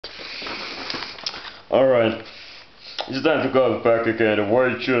Alright, it's time to go back again and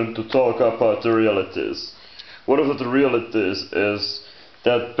version to talk about the realities. One of the realities is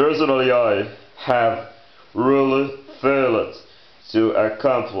that personally I have really failed to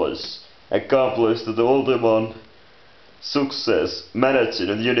accomplish the ultimate success managing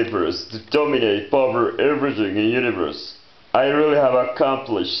the universe, to dominate, power everything in the universe. I really have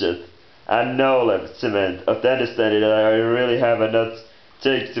accomplished it, and acknowledgement of the understanding that I really have not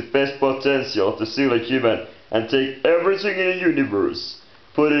take the best potential of the single human and take everything in the universe,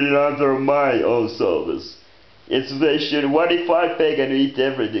 put it under my own service. It's vision, what if I beg and eat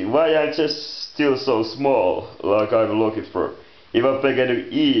everything? Why I'm just still so small, like I'm looking for? If I beg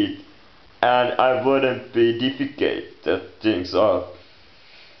and eat, and I wouldn't be difficult that things are.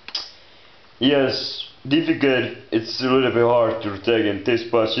 Yes, difficult, it's a little bit hard to take in this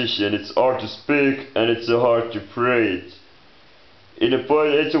position. It's hard to speak and it's hard to breathe. In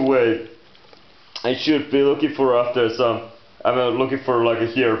a way, I should be looking for after some. I'm looking for like a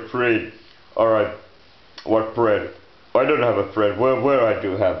here bread. Alright, what bread? I don't have a bread. Where I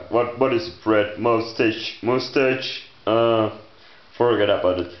do have? What is bread? Mustache. Forget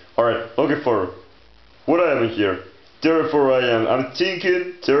about it. Alright, looking for what I am here. Therefore I am. I'm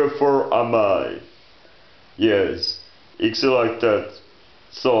thinking. Therefore am I. Yes, it's like that.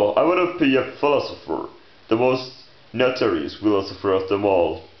 So I want to be a philosopher, the most notorious philosopher of them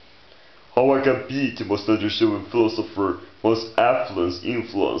all. How I can be the most understanding philosopher, most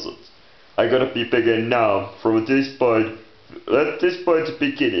influenced. I gotta be begin now from this point. Let this point the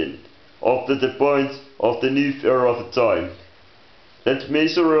beginning of the point of the new era of the time. Let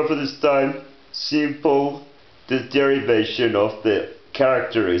measure of this time simple the derivation of the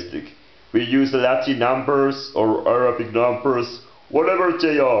characteristic. We use Latin numbers or Arabic numbers, whatever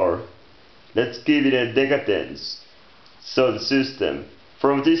they are. Let's give it a decadence. So the system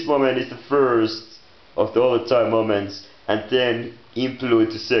from this moment is the first of the all the time moments, and then include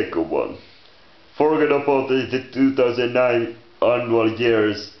the second one. Forget about the 2009 annual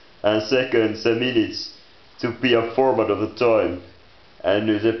years and seconds and minutes to be a format of the time, and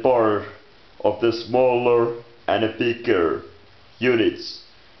the part of the smaller and the bigger units.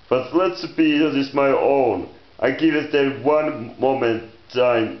 But let's be that is my own. I give it that one moment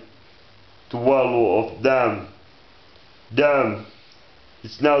time to value of dam.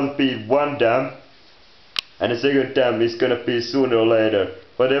 It's now to be one dam, and the second dam is gonna be sooner or later.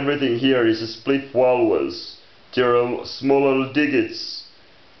 But everything here is a split values. There are smaller digits.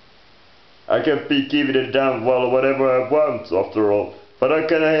 I can be giving a dam value whatever I want after all. But I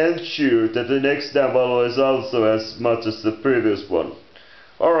can ensure that the next dam value is also as much as the previous one.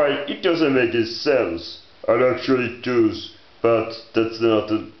 Alright, it doesn't make any sense. It actually does, but that's not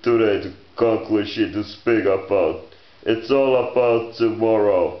today the conclusion to speak about. It's all about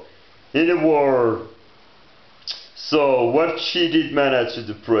tomorrow. In the war. So what she did manage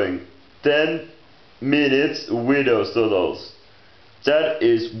to bring? 10 minutes widows totals. That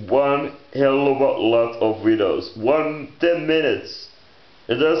is one hell of a lot of widows. 10 minutes.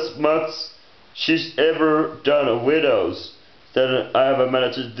 And that's much she's ever done of widows that I have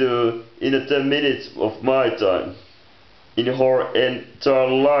managed to do in the 10 minutes of my time. In her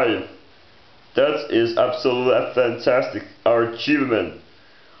entire life. That is absolutely a fantastic achievement.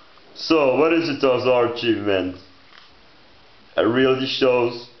 So, what is it as our achievement? It really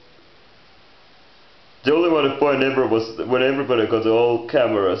shows. The only one point ever was when everybody got all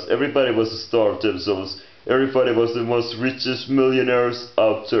cameras. Everybody was a star of themselves. Everybody was the most richest millionaires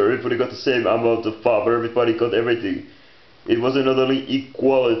out there. Everybody got the same amount of power. Everybody got everything. It wasn't not only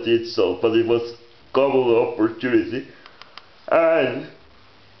equality itself, but it was global opportunity. And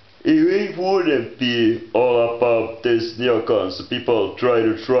it wouldn't be all about this neocons. People try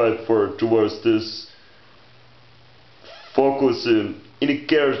to drive towards this focusing in a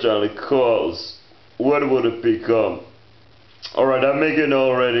character cause. What would it become? Alright, I'm making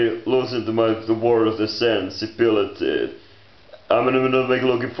already losing the word of the sensibility. I'm gonna make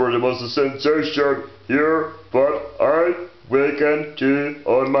looking for the most sensation here, but I can do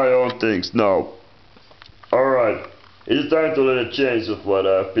on my own things now. Alright. It's time to let a change of what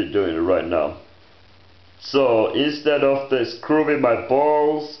I've been doing right now. So instead of screwing my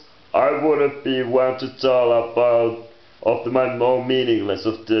balls, I wouldn't be one to talk about my own meaningless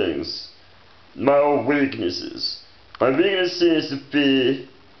of things, my own weaknesses. My weakness seems to be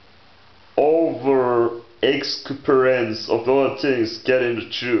over exuberance of all things getting the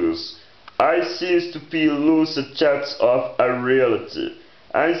truth. I seems to be lose a touch of a reality.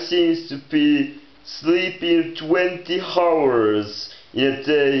 I seems to be sleeping 20 hours in a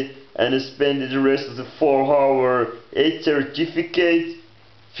day and spending the rest of the 4 hours a certificate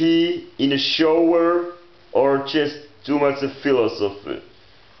pee in a shower, or just too much of philosophy.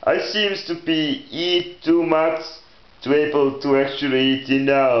 I seems to be eat too much to able to actually eat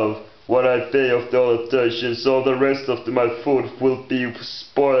enough what I pay of the attention, so the rest of my food will be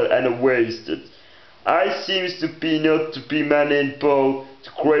spoiled and wasted. I seems to be not to be man able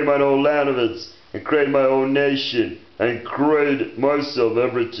to create my own language and create my own nation and create myself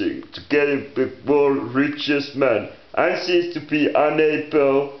everything to get the world richest man. I seems to be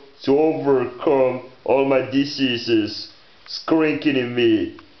unable to overcome all my diseases shrinking in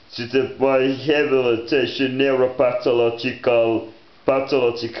me to my rehabilitation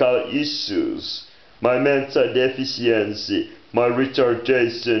pathological issues, my mental deficiency, my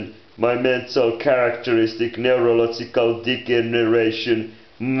retardation, my mental characteristic neurological degeneration,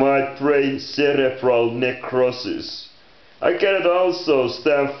 my brain cerebral necrosis. I cannot also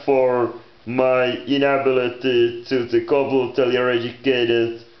stand for my inability to the completely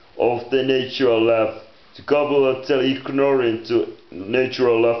eradicated of the natural law, to completely ignoring the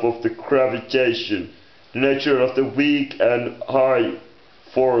natural law of the gravitation, the nature of the weak and high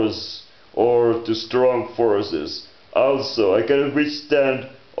force or the strong forces. Also, I cannot withstand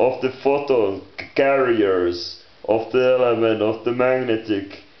of the photon carriers of the element of the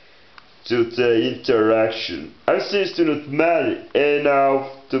magnetic to the interaction. I seem to not man enough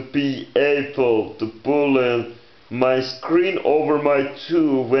to be able to pull in my screen over my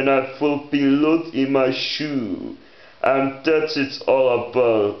toe when I feel blood in my shoe. And that's it's all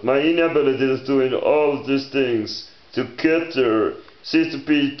about. My inability to doing all these things together seems to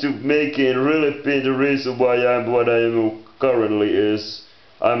be to making really be the reason why I am what I am currently is.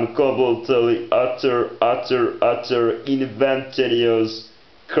 I'm completely utter inventonious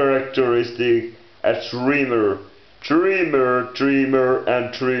characteristic a dreamer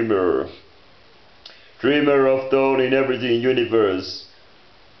of the all in everything universe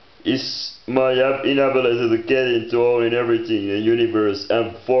is my inability to get into all in everything in universe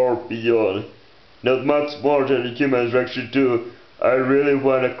and far beyond. Not much more than the humans actually do. I really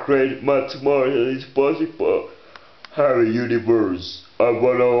want to create much more than is possible. Have a universe. I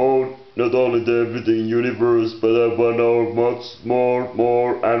want to own not only the everything universe, but I want to own much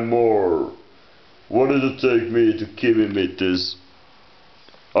more and more. What did it take me to give me this?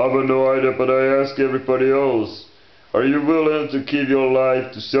 I have no idea, but I ask everybody else. Are you willing to give your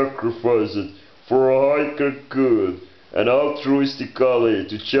life to sacrifice it for a higher good and altruistically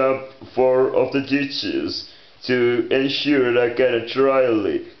to jump for of the ditches to ensure that I can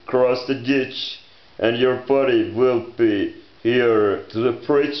trially cross the ditch and your body will be here to the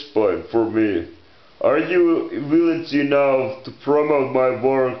bridge point for me? Are you willing to now to promote my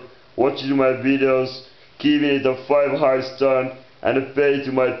work, watching my videos, giving it a 5 high star and pay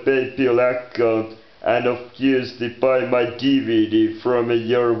to my PayPal account, and of course to buy my DVD from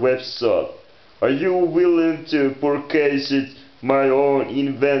your website? Are you willing to purchase it my own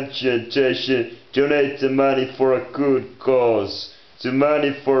invention, donate the money for a good cause, the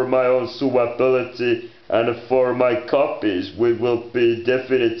money for my own survivability and for my copies which will be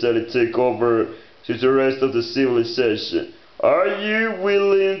definitely take over to the rest of the civilization? Are you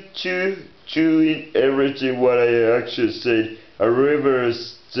willing to do everything what I actually said,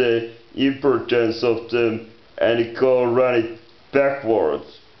 reverse the importance of them and go run it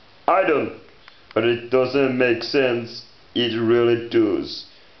backwards? I don't, but it doesn't make sense. It really does.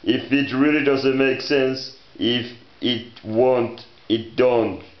 If it really doesn't make sense, if it won't, it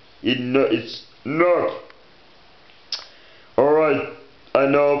don't. It's not. Alright, I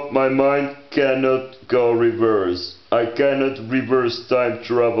know my mind cannot go reverse. I cannot reverse time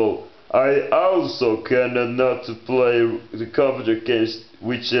travel. I also cannot not to play the computer games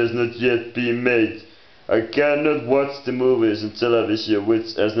which has not yet been made. I cannot watch the movies and television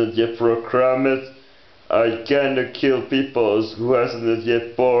which has not yet programmed. I cannot kill people who has not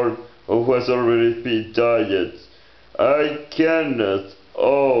yet born or who has already been died. I cannot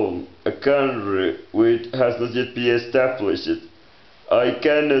own a country which has not yet been established. I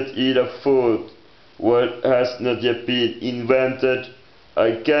cannot eat a food what has not yet been invented.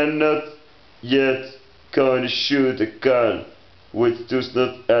 I cannot yet go and shoot a gun which does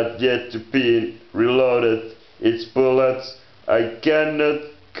not have yet to be reloaded its bullets. I cannot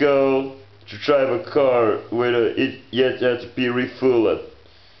go to drive a car where it yet has to be refueled.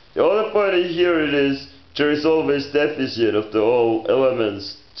 The other point here it is there is always deficit of the all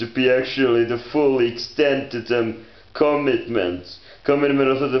elements to be actually the full extent to them commitment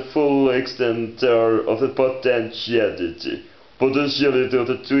of the full extent of the potentiality of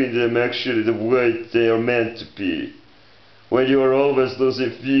the twin them actually the way they are meant to be. When you are always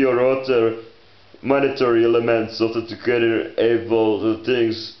losing fear or utter mandatory elements of the together able the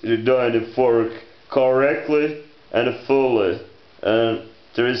things to done and work correctly and fully. And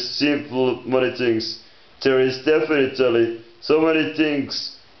there is simple many things. There is definitely so many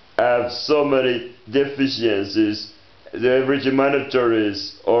things have so many deficiencies. The average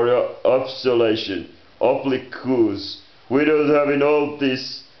mandatories or obsolescence, obliquous, without having all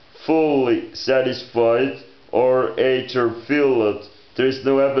this fully satisfied or either filled, there is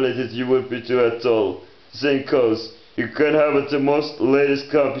no ability that you would be to at all. The same cause, you can have the most latest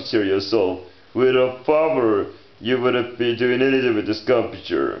computer yourself. Without power, you wouldn't be doing anything with this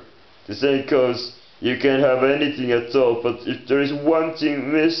computer. The same cause, you can have anything at all, but if there is one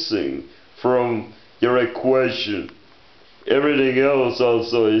thing missing from your equation, everything else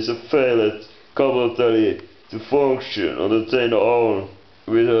also is a failed completely to function on the thing on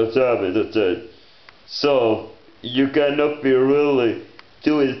without having the thing. So you cannot be really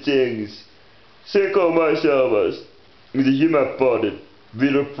doing things. Think of myself as with the human body.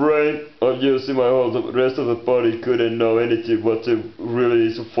 With a brain, I'm using my whole the rest of the body couldn't know anything what it really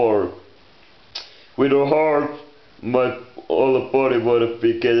is for. With a heart, my all the body would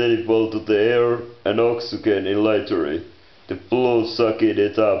be getting involved to the air and oxygen in later. The blood sucking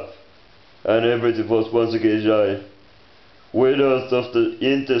it up, and everything was once again dry. Without of the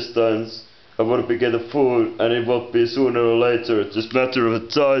intestines, I would be getting food, and it would be sooner or later, just matter of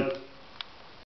time.